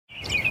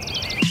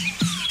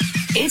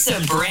It's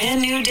a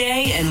brand new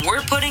day, and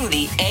we're putting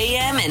the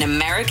AM in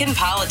American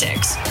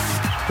politics.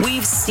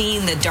 We've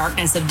seen the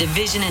darkness of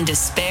division and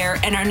despair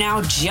and are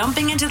now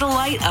jumping into the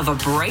light of a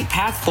bright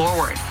path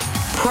forward.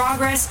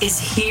 Progress is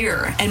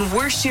here, and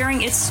we're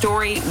sharing its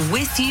story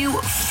with you,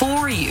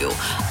 for you,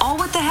 all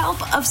with the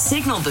help of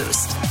Signal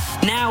Boost.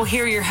 Now,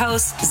 here are your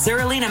hosts,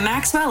 Zerlina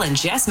Maxwell and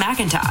Jess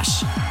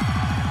McIntosh.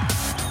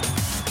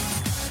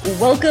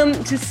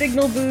 Welcome to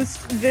Signal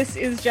Boost. This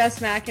is Jess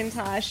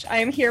McIntosh. I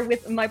am here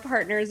with my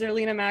partner,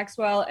 Zerlina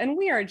Maxwell, and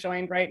we are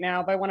joined right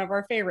now by one of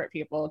our favorite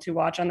people to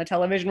watch on the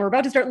television. We're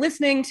about to start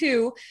listening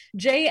to.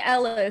 Jay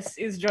Ellis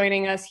is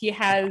joining us. He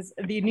has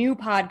the new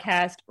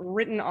podcast,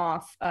 Written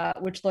Off,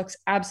 which looks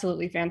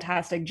absolutely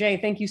fantastic. Jay,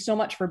 thank you so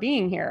much for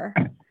being here.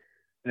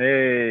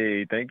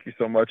 Hey, thank you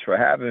so much for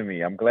having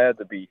me. I'm glad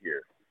to be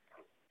here.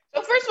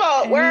 So first of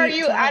all, where are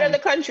you out of the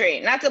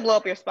country? Not to blow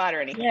up your spot or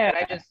anything, but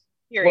I just...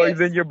 Curious. Well,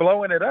 then you're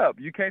blowing it up.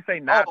 You can't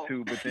say not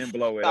to, but then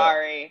blow it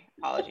Sorry.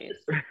 Apologies.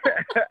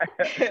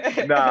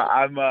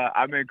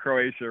 I'm in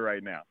Croatia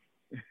right now.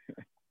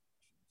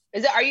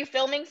 Are you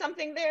filming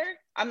something there?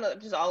 I'm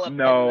just all up.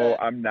 No,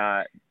 I'm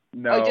not.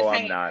 No,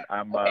 I'm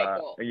not.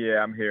 Cool.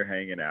 Yeah, I'm here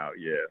hanging out.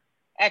 Yeah.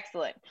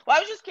 Excellent. Well, I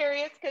was just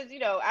curious because,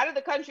 out of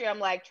the country, I'm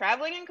like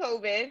traveling in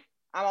COVID.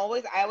 I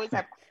always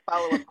have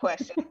follow-up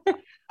questions.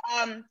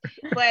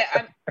 But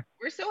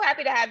we're so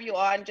happy to have you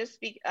on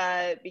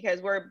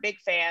because we're big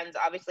fans,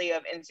 obviously,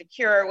 of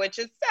Insecure, which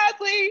is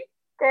sadly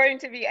going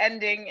to be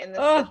ending in the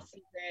fifth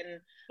season.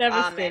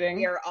 Devastating.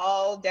 We are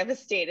all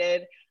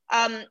devastated.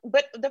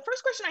 But the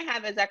first question I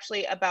have is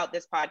actually about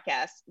this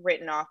podcast,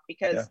 Written Off,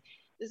 because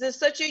this is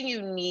such a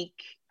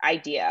unique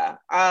idea.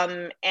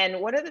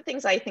 And one of the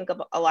things I think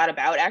a lot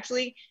about,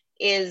 actually,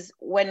 is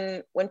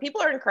when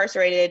people are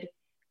incarcerated,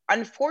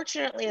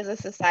 unfortunately, as a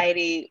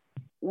society,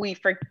 we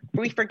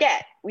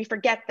forget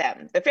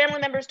them. The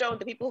family members don't,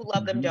 the people who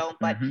love them don't,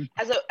 but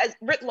as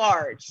writ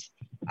large,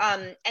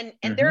 and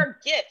there are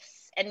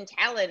gifts and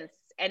talents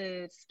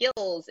and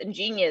skills and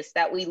genius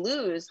that we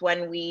lose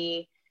when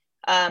we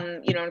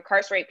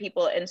incarcerate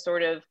people and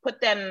sort of put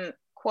them,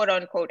 quote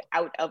unquote,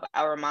 out of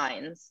our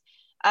minds.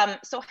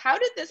 So how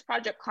did this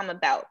project come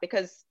about?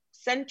 Because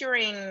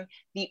centering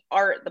the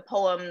art, the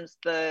poems,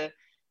 the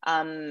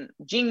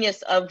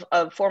genius of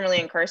formerly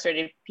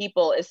incarcerated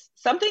people is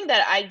something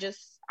that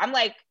I'm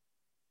like,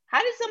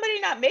 how did somebody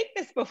not make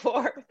this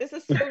before? This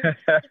is such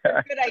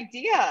a good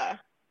idea.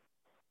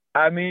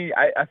 I mean,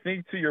 I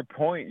think to your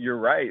point, you're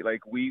right.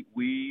 Like we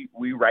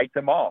write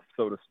them off,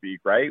 so to speak,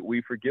 right?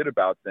 We forget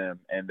about them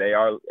and they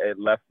are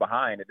left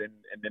behind, and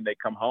then they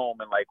come home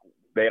and like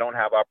they don't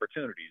have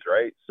opportunities,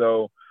 right?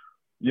 So,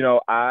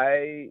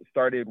 I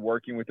started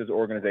working with this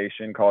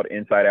organization called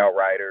Inside Out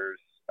Writers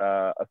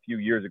a few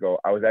years ago.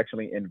 I was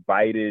actually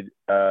invited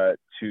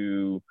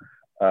to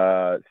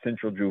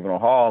Central Juvenile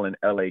Hall in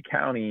LA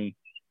County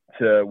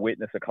to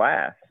witness a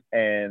class.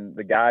 And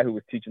the guy who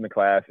was teaching the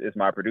class is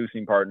my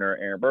producing partner,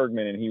 Aaron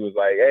Bergman. And he was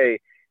like, hey,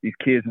 these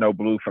kids know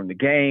Blue from the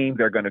game.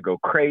 They're going to go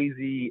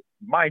crazy.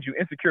 Mind you,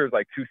 Insecure is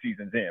like 2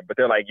 seasons in, but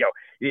they're like, yo,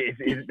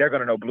 they're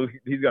going to know Blue.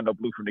 He's going to know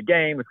Blue from the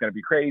game. It's going to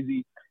be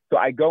crazy. So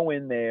I go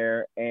in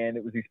there, and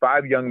it was these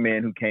 5 young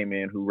men who came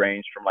in who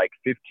ranged from like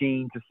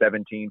 15 to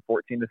 17,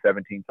 14 to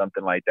 17,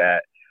 something like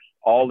that,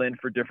 all in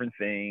for different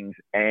things.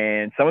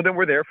 And some of them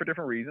were there for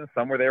different reasons.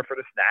 Some were there for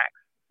the snacks.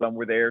 Some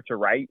were there to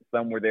write.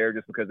 Some were there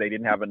just because they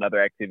didn't have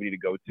another activity to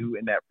go to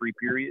in that free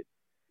period.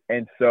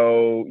 And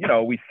so,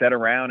 we sat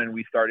around and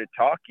we started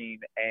talking,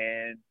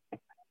 and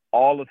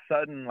all of a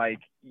sudden, like,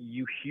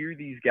 you hear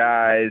these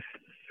guys,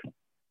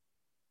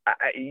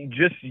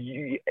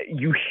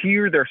 you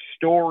hear their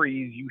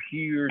stories, you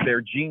hear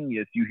their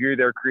genius, you hear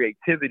their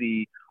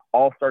creativity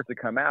all start to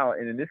come out.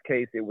 And in this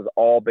case, it was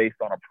all based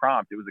on a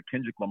prompt. It was a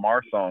Kendrick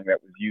Lamar song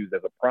that was used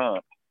as a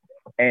prompt.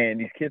 And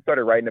these kids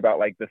started writing about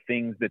like the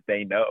things that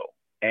they know.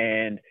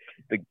 And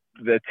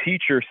the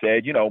teacher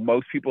said,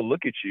 most people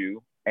look at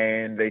you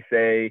and they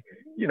say,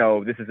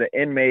 this is an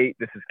inmate,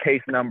 this is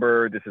case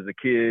number, this is a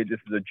kid, this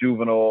is a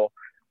juvenile,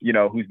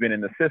 who's been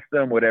in the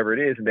system, whatever it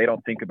is, and they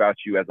don't think about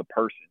you as a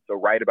person. So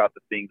write about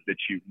the things that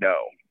you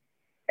know.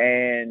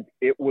 And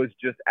it was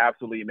just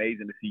absolutely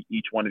amazing to see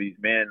each one of these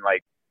men,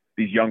 like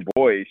these young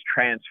boys,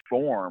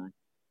 transform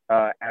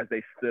as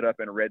they stood up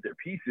and read their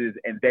pieces,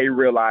 and they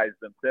realized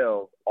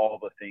themselves all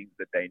the things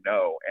that they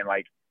know. And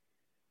like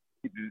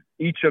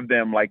each of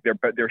them, like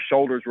their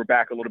shoulders were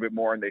back a little bit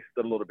more and they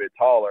stood a little bit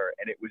taller.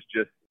 And it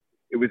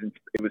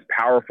was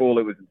powerful.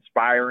 It was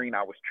inspiring.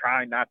 I was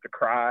trying not to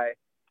cry.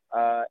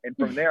 And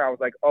from there, I was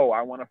like,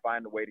 I want to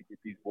find a way to get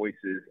these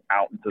voices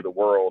out into the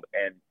world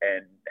and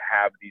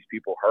have these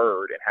people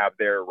heard and have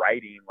their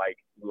writing like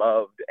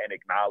loved and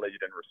acknowledged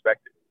and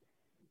respected.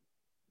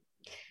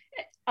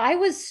 I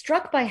was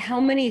struck by how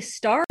many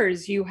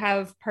stars you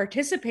have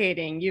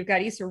participating. You've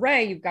got Issa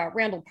Rae, you've got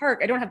Randall Park.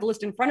 I don't have the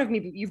list in front of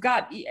me, but you've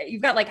got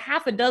like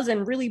half a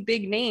dozen really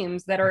big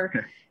names that are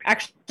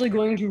actually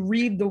going to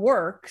read the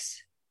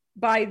works.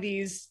 by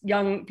these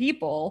young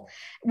people.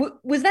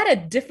 Was that a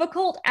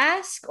difficult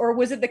ask, or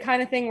was it the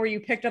kind of thing where you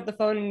picked up the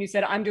phone and you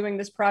said, I'm doing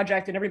this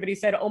project, and everybody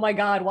said, oh my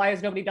God, why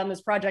has nobody done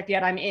this project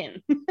yet? I'm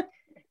in.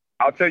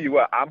 I'll tell you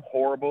what, I'm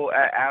horrible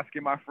at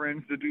asking my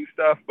friends to do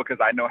stuff because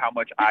I know how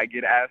much I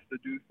get asked to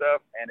do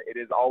stuff. And it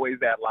is always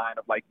that line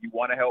of like, you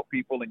want to help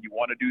people and you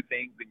want to do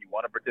things and you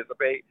want to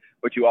participate,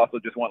 but you also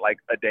just want like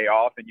a day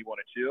off and you want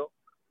to chill.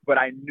 But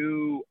I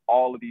knew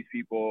all of these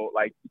people,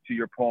 like to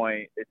your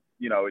point, it's,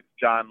 you know, it's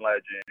John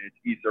Legend, it's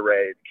Issa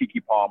Rae, it's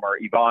Keke Palmer,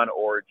 Yvonne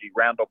Orji,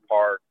 Randall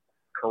Park,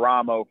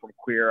 Karamo from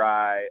Queer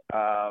Eye,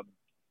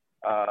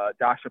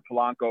 Dasha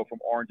Polanco from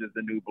Orange is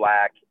the New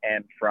Black,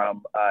 and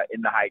from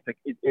In the Heights. Like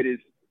it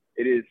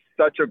is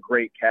such a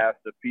great cast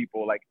of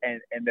people. Like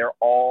and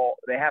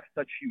they have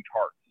such huge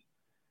hearts.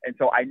 And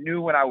so I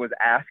knew when I was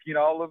asking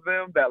all of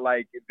them that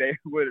like they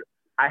would.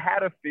 I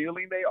had a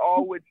feeling they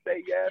all would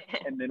say yes.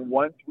 And then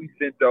once I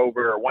sent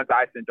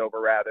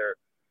over rather,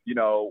 you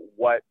know,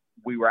 what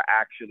we were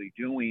actually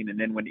doing, and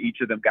then when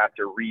each of them got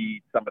to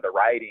read some of the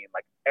writing,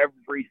 like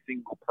every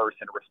single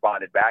person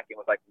responded back and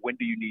was like, when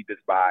do you need this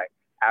by?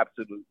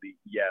 Absolutely,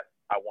 yes,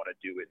 I want to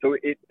do it. So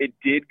it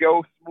did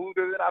go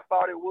smoother than I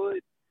thought it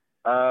would,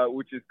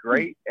 which is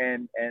great.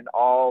 And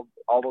all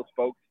those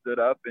folks stood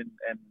up and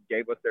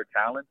gave us their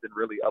talents and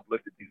really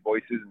uplifted these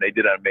voices, and they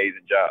did an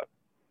amazing job.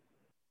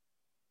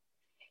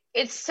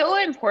 It's so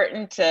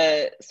important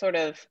to sort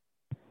of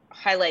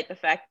highlight the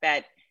fact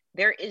that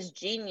there is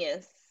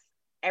genius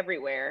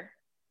everywhere.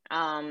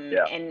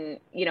 And,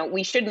 you know,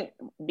 we shouldn't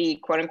be,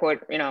 quote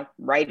unquote, you know,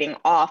 writing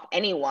off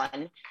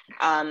anyone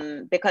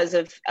because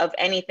of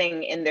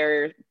anything in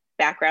their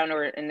background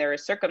or in their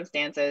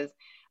circumstances.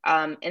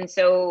 And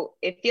so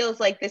it feels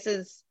like this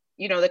is,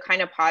 you know, the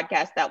kind of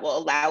podcast that will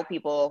allow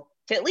people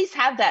to at least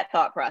have that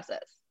thought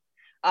process.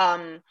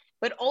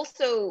 But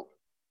also,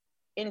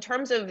 in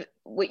terms of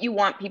what you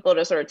want people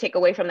to sort of take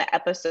away from the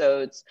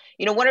episodes,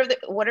 you know, what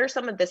are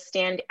some of the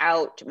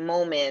standout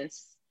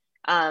moments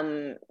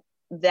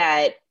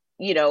that,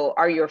 you know,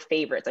 are your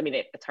favorites? I mean,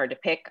 it's hard to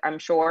pick, I'm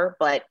sure,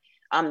 but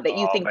that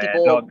you think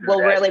people will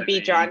really be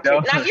drawn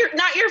to.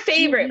 Not your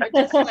favorite, but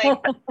just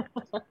like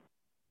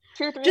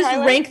 2 or 3 just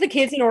highlights. rank the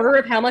kids in order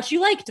of how much you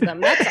liked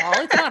them. That's all.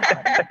 It's not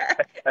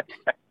hard.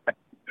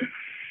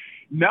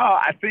 No,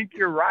 I think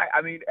you're right.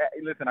 I mean,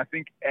 listen, I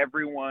think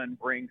everyone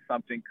brings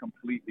something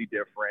completely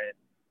different.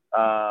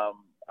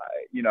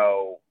 You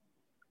know,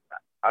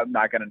 I'm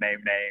not going to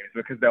name names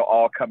because they'll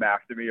all come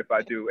after me if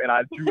I do. And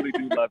I truly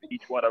do love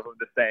each one of them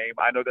the same.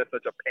 I know that's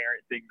such a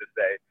parent thing to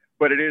say,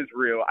 but it is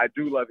real. I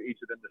do love each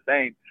of them the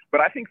same.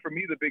 But I think for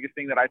me, the biggest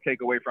thing that I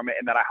take away from it,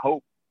 and that I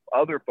hope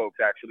other folks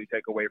actually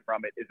take away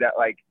from it, is that,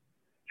 like,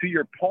 to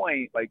your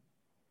point, like,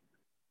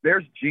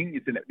 there's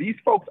genius in it. These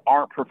folks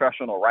aren't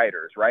professional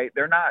writers, right?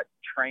 They're not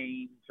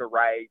trained to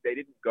write. They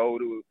didn't go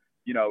to,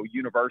 you know,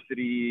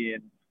 university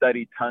and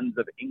study tons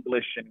of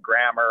English and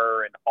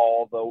grammar and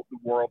all the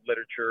world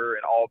literature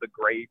and all the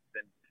greats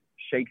and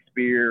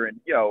Shakespeare.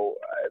 And, you know,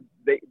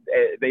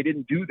 they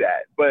didn't do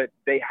that, but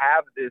they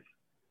have this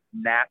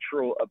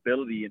natural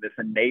ability and this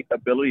innate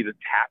ability to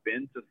tap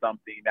into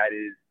something that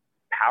is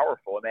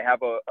powerful. And they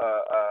have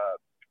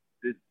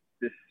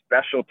this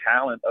special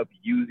talent of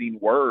using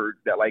words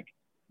that, like,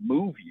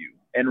 move you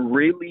and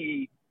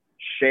really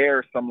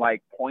share some,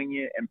 like,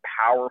 poignant and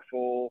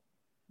powerful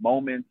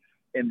moments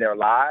in their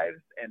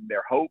lives and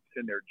their hopes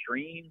and their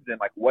dreams and,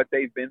 like, what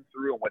they've been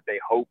through and what they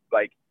hope,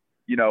 like,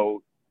 you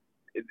know,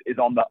 is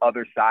on the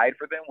other side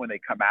for them when they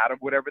come out of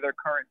whatever their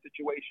current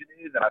situation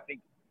is. And I think,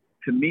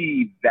 to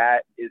me,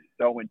 that is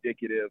so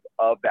indicative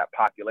of that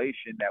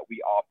population that we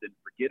often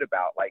forget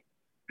about. Like,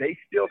 they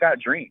still got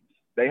dreams.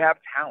 They have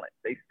talent.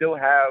 They still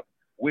have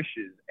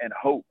wishes and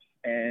hopes,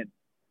 and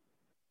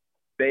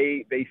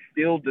they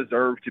still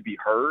deserve to be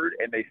heard,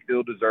 and they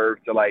still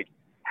deserve to, like,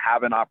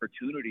 have an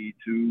opportunity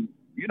to,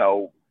 you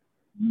know,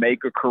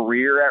 make a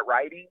career at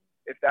writing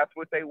if that's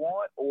what they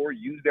want, or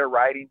use their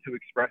writing to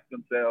express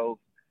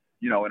themselves,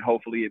 you know, and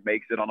hopefully it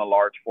makes it on a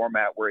large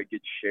format where it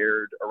gets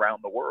shared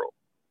around the world.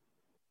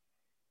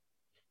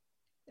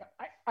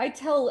 I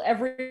tell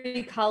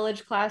every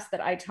college class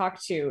that I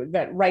talk to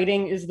that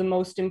writing is the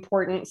most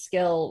important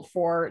skill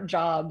for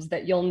jobs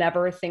that you'll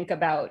never think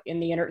about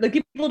in the like,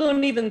 people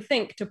don't even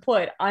think to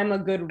put "I'm a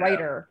good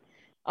writer"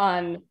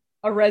 on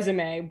a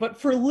resume, but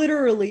for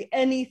literally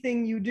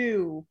anything you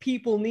do,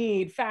 people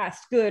need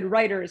fast, good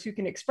writers who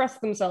can express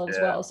themselves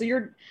well. So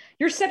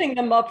you're setting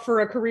them up for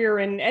a career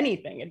in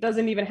anything. It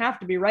doesn't even have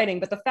to be writing,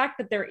 but the fact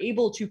that they're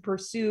able to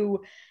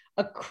pursue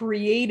a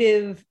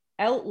creative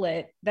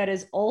outlet that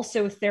is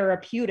also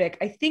therapeutic,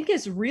 I think,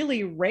 is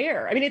really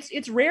rare. I mean,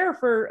 it's rare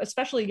for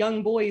especially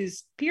young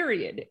boys,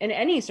 period, in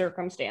any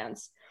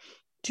circumstance,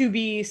 to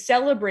be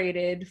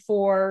celebrated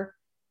for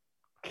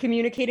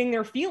communicating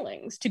their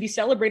feelings, to be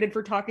celebrated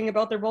for talking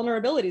about their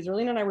vulnerabilities.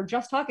 Erlina and I were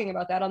just talking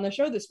about that on the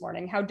show this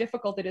morning, how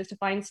difficult it is to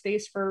find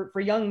space for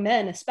young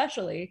men,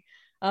 especially,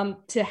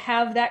 to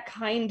have that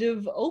kind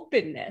of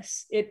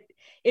openness.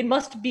 It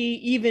must be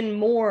even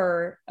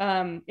more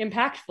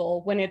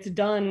impactful when it's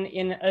done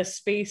in a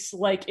space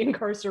like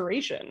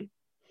incarceration.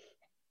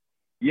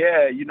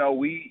 Yeah,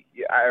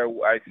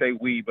 I say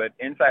we, but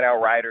Inside Out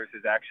Writers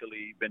has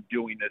actually been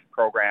doing this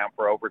program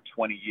for over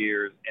 20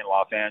 years in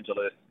Los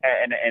Angeles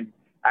and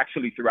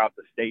actually throughout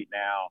the state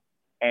now.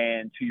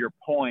 And to your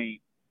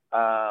point,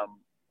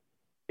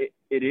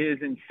 it is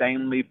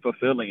insanely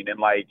fulfilling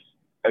and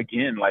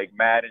again,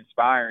 mad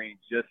inspiring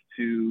just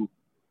to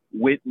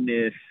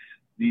witness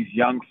these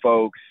young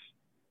folks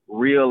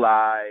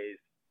realize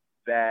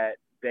that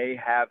they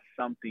have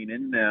something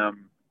in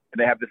them and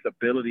they have this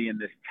ability and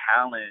this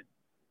talent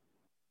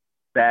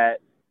that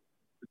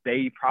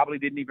they probably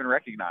didn't even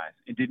recognize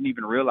and didn't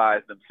even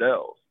realize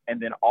themselves.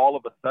 And then all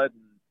of a sudden,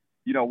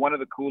 one of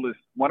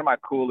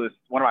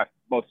my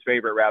most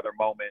favorite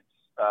moments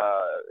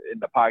in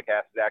the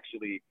podcast is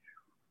actually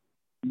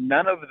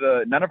none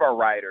of our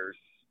writers,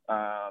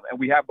 and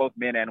we have both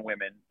men and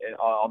women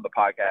on the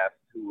podcast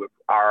who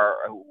are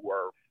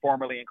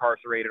formerly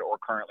incarcerated or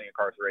currently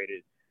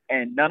incarcerated,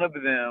 and none of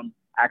them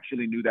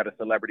actually knew that a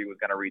celebrity was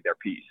going to read their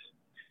piece.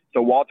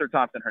 So Walter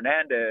Thompson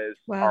Hernandez,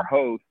 wow. Our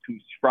host,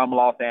 who's from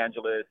Los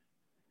Angeles,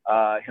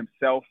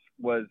 himself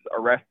was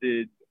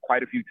arrested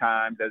quite a few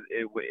times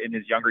in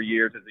his younger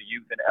years as a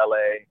youth in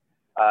LA,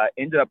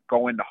 ended up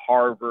going to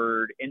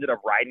Harvard, ended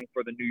up writing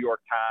for the New York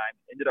Times,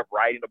 ended up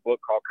writing a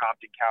book called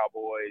Compton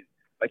Cowboys.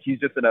 He's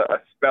just a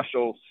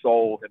special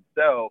soul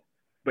himself,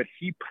 but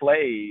he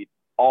played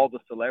all the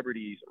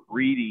celebrities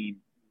reading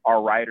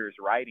our writers'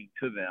 writing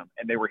to them,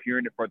 and they were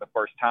hearing it for the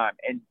first time.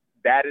 And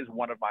that is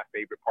one of my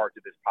favorite parts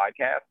of this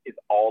podcast is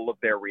all of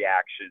their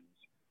reactions.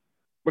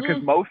 Because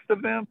most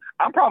of them,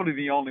 I'm probably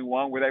the only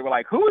one where they were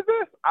like, who is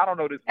this? I don't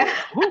know this book.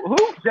 Who?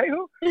 Jay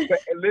who? But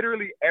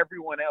literally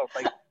everyone else,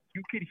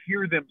 you could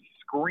hear them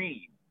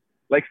scream.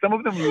 Some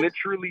of them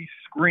literally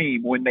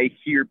scream when they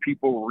hear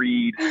people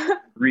read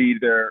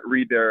their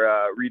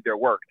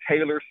work.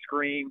 Taylor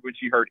screamed when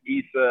she heard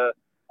Issa.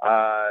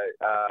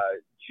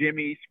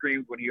 Jimmy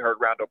screamed when he heard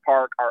Rondo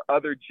Park. Our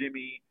other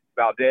Jimmy,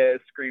 Valdez,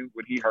 screamed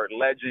when he heard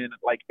Legend.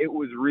 It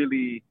was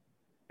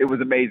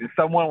amazing.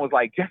 Someone was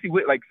like,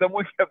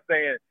 someone kept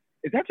saying,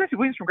 is that Jesse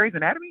Williams from Grey's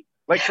Anatomy?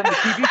 From the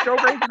TV show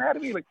Grey's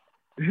Anatomy?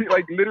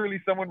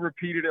 Literally someone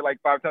repeated it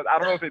 5 times. I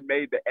don't know if it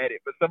made the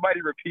edit, but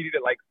somebody repeated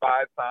it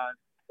 5 times.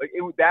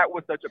 That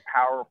was such a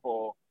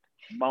powerful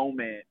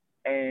moment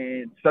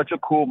and such a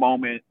cool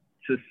moment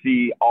to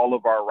see all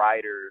of our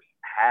writers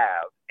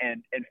have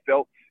and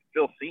feel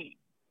seen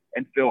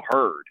and feel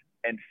heard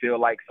and feel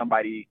like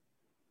somebody,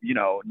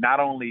 not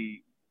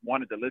only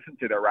wanted to listen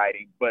to their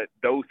writing, but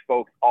those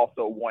folks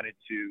also wanted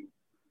to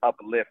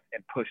uplift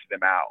and push them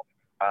out.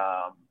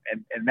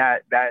 And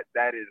that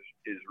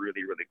is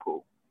really, really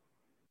cool.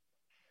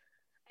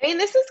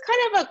 This is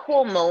kind of a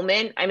cool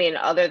moment.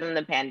 Other than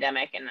the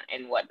pandemic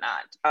and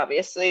whatnot,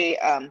 obviously,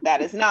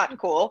 that is not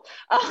cool.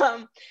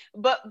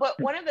 But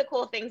one of the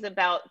cool things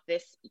about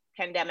this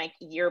pandemic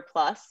year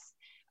plus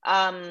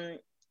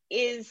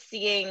is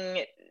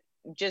seeing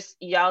just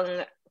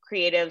young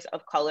creatives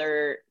of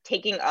color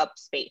taking up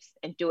space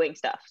and doing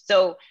stuff.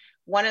 So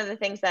one of the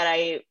things that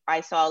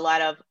I saw a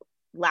lot of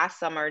last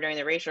summer during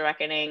the racial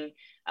reckoning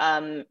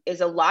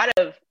is a lot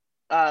of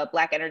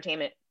Black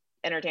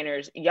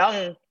entertainers,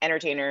 young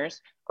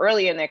entertainers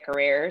early in their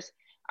careers,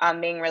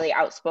 being really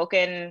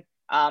outspoken,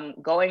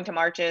 going to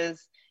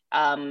marches,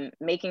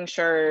 making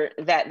sure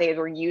that they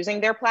were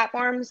using their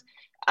platforms.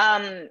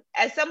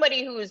 As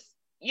somebody who's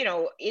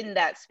in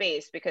that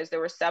space, because there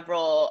were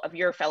several of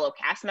your fellow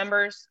cast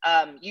members,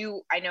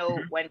 I know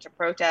went to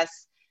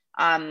protests,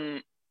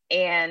 and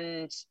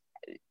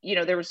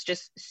there was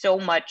just so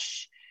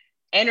much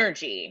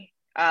energy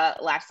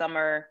last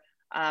summer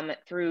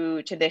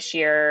through to this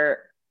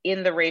year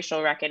in the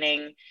racial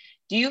reckoning.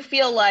 Do you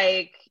feel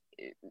like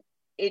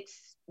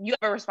you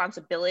have a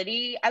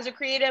responsibility as a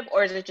creative,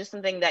 or is it just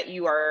something that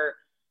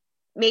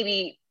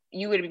maybe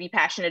you would be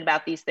passionate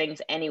about these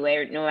things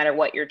anyway, no matter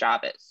what your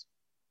job is?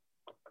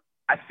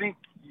 I think,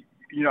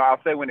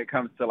 I'll say when it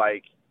comes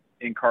to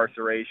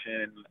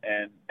incarceration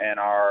and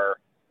our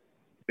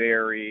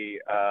very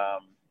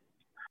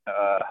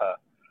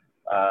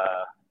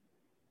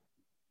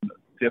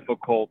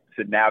difficult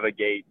to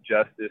navigate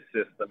justice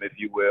system, if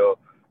you will.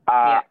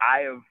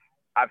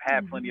 I've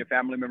had plenty of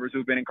family members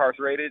who've been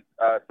incarcerated,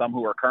 some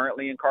who are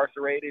currently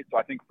incarcerated. So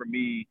I think for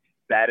me,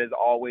 that has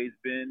always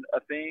been a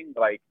thing.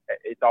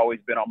 It's always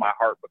been on my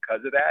heart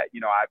because of that.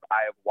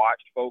 I have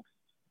watched folks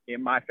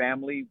in my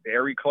family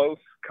very close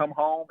come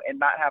home and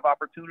not have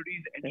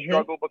opportunities and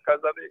struggle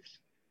because of it.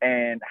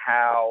 And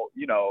how,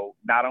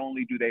 not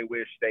only do they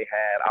wish they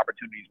had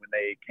opportunities when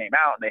they came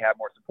out and they had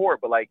more support,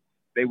 but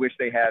they wish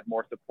they had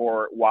more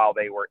support while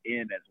they were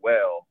in as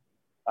well.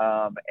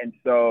 And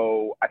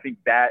so I think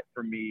that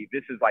for me,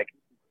 this is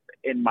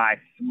in my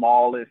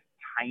smallest,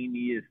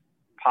 tiniest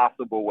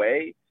possible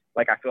way.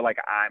 I feel like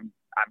I'm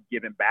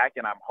giving back,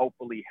 and I'm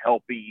hopefully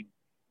helping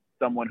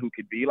someone who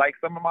could be like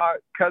some of my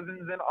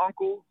cousins and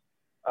uncles.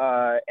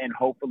 and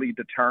hopefully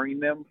deterring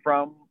them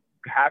from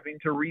having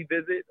to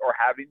revisit or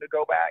having to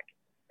go back,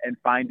 and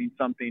finding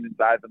something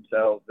inside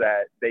themselves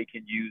that they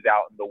can use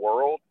out in the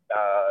world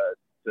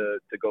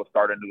to go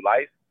start a new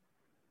life.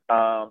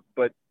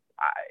 But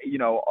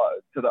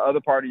to the other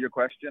part of your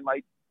question,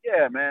 like,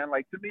 yeah, man,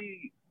 like, to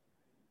me,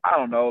 I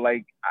don't know,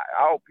 like,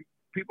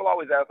 people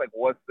always ask, like,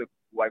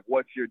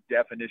 what's your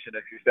definition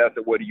of success,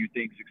 or what do you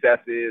think success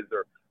is,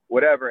 or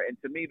whatever. And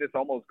to me, this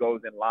almost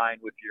goes in line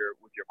with your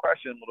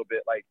question a little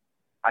bit. Like,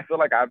 I feel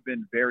like I've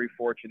been very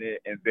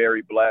fortunate and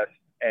very blessed,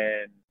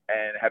 and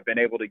have been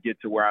able to get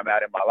to where I'm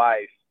at in my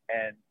life.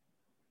 And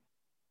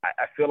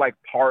I feel like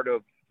part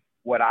of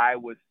what I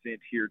was sent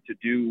here to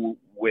do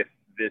with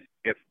this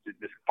gift,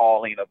 this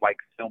calling of like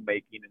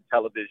filmmaking and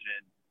television,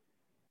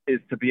 is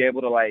to be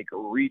able to like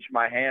reach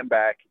my hand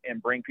back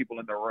and bring people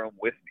in the room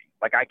with me.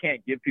 Like, I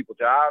can't give people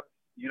jobs,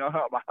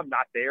 I'm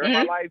not there in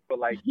my life, but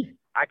like,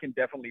 I can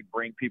definitely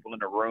bring people in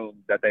the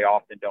room that they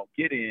often don't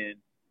get in,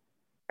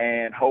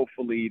 and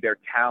hopefully their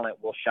talent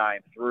will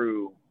shine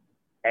through,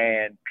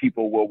 and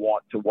people will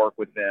want to work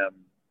with them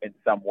in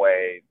some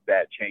way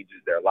that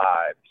changes their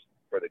lives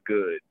for the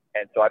good.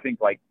 And so I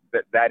think like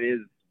that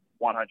is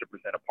 100%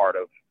 a part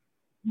of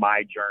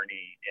my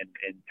journey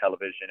in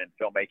television and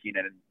filmmaking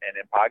and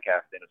in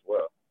podcasting as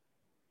well.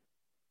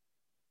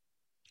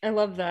 I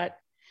love that.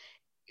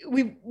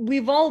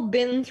 We've all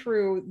been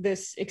through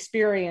this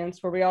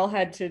experience where we all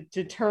had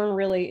to turn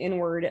really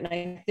inward. And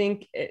I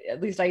think,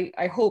 at least I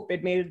hope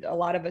it made a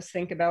lot of us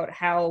think about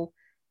how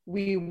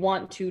we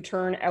want to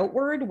turn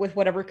outward with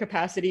whatever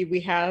capacity we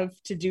have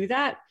to do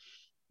that.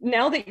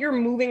 Now that you're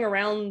moving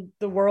around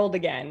the world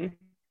again,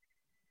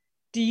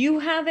 do you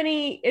have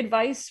any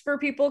advice for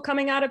people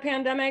coming out of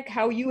pandemic,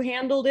 how you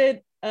handled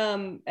it,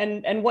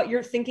 and what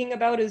you're thinking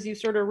about as you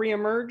sort of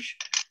reemerge?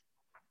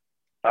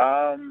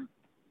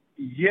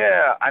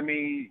 Yeah, I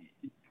mean,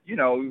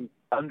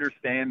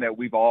 understand that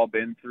we've all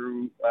been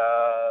through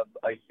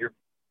a year of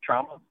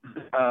trauma,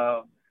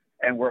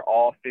 and we're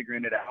all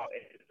figuring it out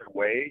in different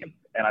ways.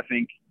 And I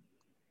think,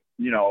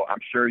 I'm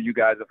sure you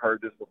guys have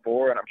heard this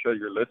before, and I'm sure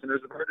your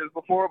listeners have heard this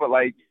before, but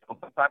like,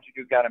 sometimes you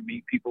just got to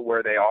meet people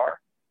where they are.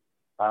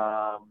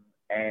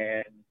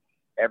 And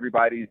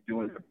everybody's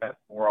doing their best,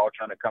 and we're all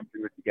trying to come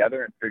through it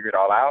together and figure it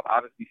all out.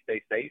 Obviously,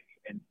 stay safe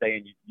and stay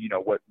in,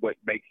 what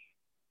makes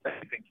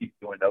sense, and keep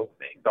doing those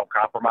things. Don't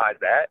compromise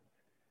that.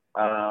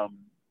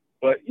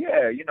 But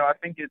yeah, I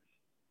think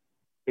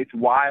it's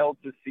wild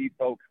to see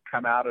folks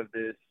come out of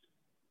this.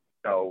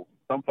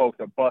 Some folks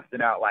are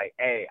busting out like,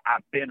 "Hey,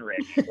 I've been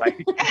rich," like,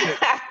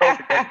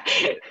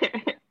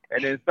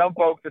 and then some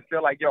folks are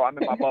still like, "Yo, I'm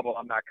in my bubble.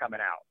 I'm not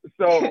coming out."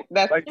 So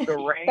like, the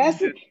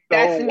range is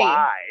so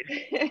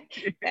wide.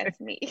 That's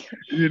me.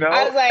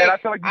 I was like, and I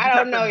feel like I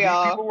don't know,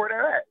 y'all. People where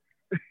they're at.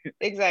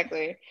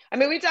 Exactly. I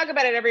mean, we talk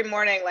about it every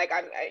morning. Like,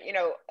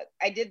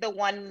 I did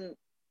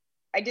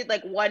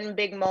like one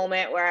big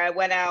moment where I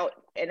went out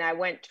and I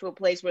went to a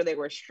place where they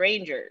were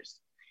strangers.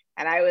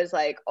 And I was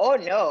like, oh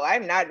no,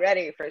 I'm not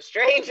ready for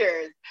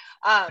strangers.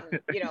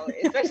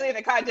 Especially in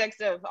the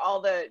context of all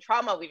the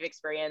trauma we've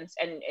experienced.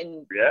 And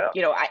yeah.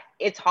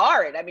 It's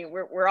hard. I mean,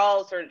 we're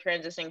all sort of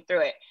transitioning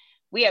through it.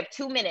 We have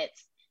 2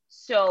 minutes.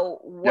 So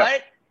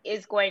what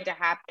is going to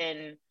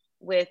happen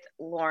with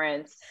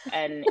Lawrence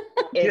and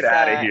Get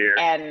out of here.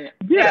 And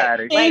get out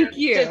of here. Thank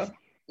you. Just,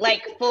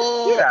 like,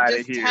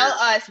 tell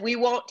us. We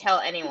won't tell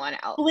anyone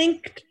else.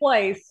 Blink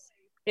twice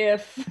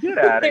if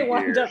they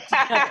wind up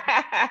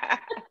together.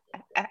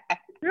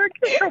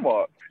 Come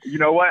on. You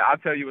know what? I'll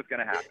tell you what's going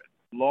to happen.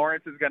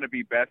 Lawrence is going to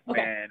be best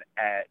man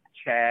at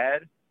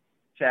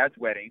Chad's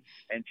wedding,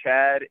 and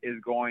Chad is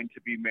going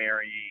to be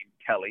marrying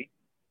Kelly,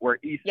 where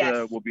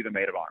Issa will be the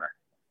maid of honor.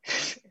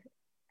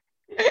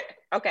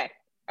 Okay.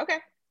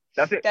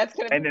 That's it.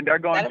 And then they're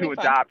going to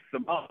adopt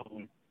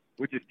Simone,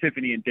 which is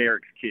Tiffany and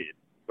Derek's kid,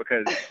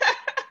 because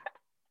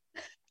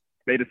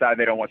they decide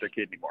they don't want their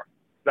kid anymore.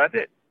 That's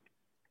it.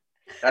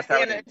 That's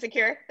how it's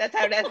Insecure. That's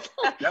how it is.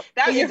 Yep.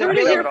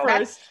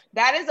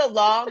 That is a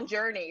long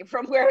journey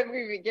from where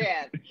we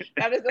began.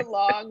 That is a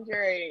long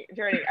journey.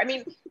 I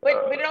mean,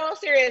 but in all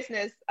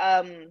seriousness,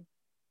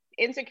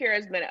 Insecure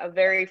has been a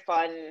very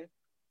fun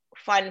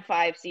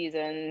 5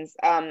 seasons.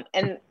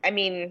 And I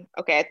mean,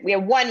 okay, we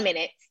have 1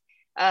 minute.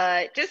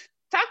 Just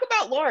talk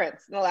about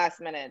Lawrence in the last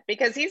minute,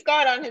 because he's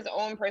gone on his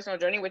own personal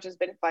journey, which has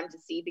been fun to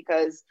see,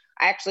 because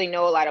I actually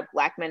know a lot of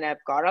Black men have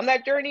gone on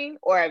that journey,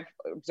 or I've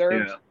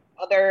observed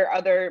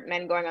other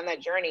men going on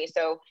that journey.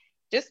 So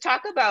just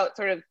talk about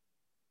sort of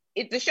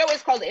the show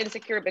is called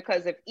Insecure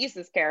because of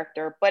Issa's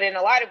character, but in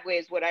a lot of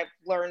ways, what I've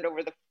learned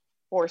over the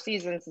 4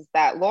 seasons is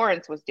that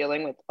Lawrence was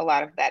dealing with a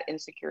lot of that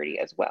insecurity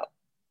as well.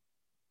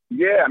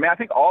 Yeah, I mean, I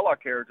think all our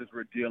characters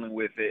were dealing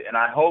with it, and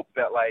I hope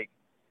that, like,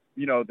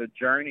 the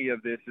journey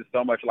of this is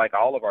so much like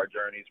all of our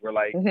journeys. Where,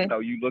 like,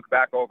 you look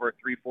back over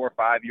 3, 4,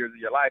 5 years of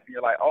your life, and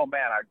you're like, oh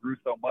man, I grew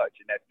so much,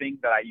 and that thing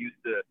that I used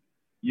to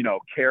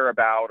care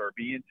about or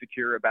be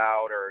insecure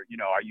about, or,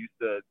 I used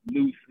to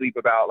lose sleep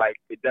about, like,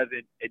 it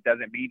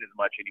doesn't mean as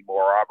much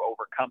anymore, or I've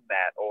overcome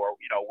that, or,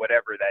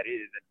 whatever that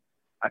is. And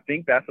I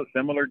think that's a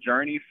similar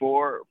journey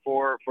for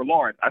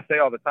Lawrence. I say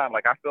all the time,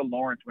 like, I feel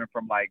Lawrence went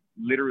from like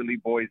literally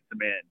Boys to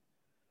Men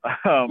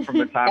from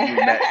the time we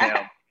met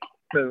him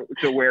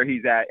to where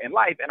he's at in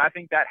life. And I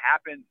think that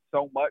happens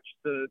so much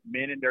to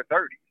men in their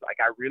 30s. Like,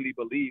 I really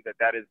believe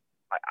that is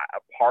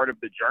a part of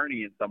the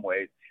journey in some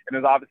ways. And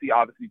there's obviously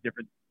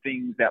different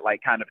things that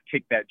like kind of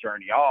kick that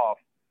journey off.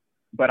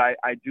 But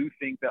I do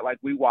think that like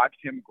we watched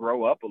him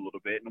grow up a little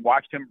bit and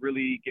watched him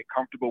really get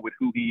comfortable with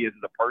who he is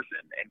as a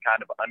person and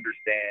kind of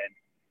understand,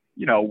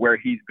 you know, where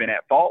he's been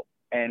at fault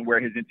and where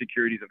his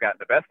insecurities have gotten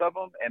the best of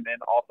him. And then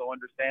also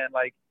understand,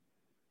 like,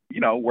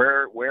 you know,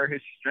 where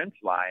his strengths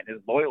lie and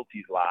his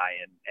loyalties lie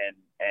and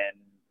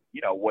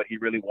you know, what he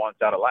really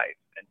wants out of life.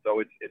 And so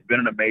it's been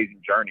an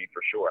amazing journey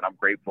for sure. And I'm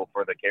grateful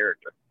for the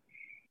character.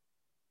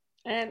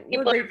 And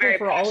we're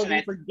grateful for all of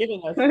you for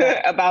giving us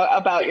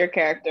about your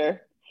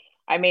character.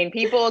 I mean,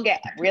 people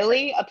get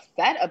really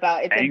upset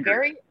about it. It's a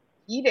very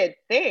heated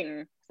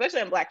thing,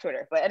 especially on Black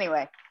Twitter. But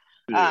anyway,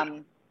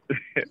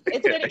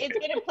 it's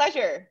been a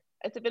pleasure.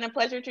 It's been a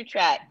pleasure to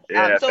chat.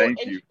 Yeah, thank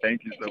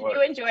you so much.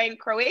 You enjoying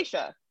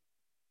Croatia?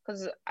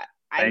 Because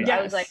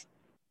I was like,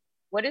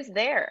 what is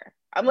there?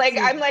 I'm like,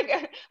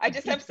 I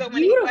just have so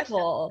many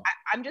questions.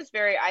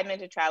 I'm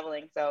into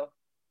traveling, so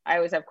I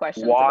always have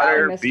questions.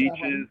 Water,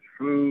 beaches,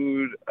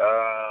 food,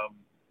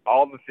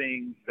 all the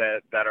things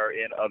that are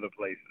in other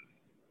places.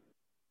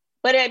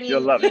 But I mean, you'll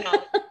love it.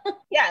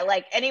 Yeah,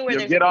 like anywhere.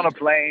 You'll get on a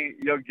plane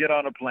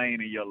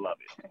and you'll love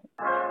it.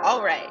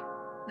 All right.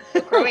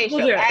 So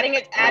Croatia, adding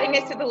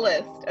it to the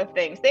list of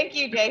things. Thank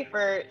you, Jay,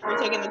 for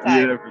taking the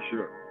time. Yeah, for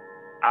sure.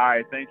 All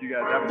right, thank you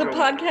guys. The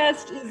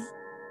podcast is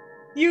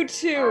you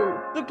too.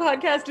 The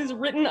podcast is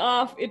written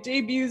off. It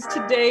debuts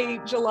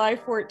today, July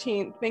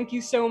 14th. Thank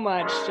you so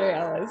much, Jay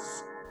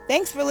Ellis.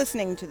 Thanks for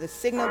listening to the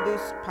Signal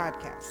Boost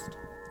podcast.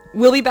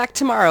 We'll be back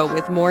tomorrow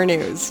with more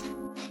news.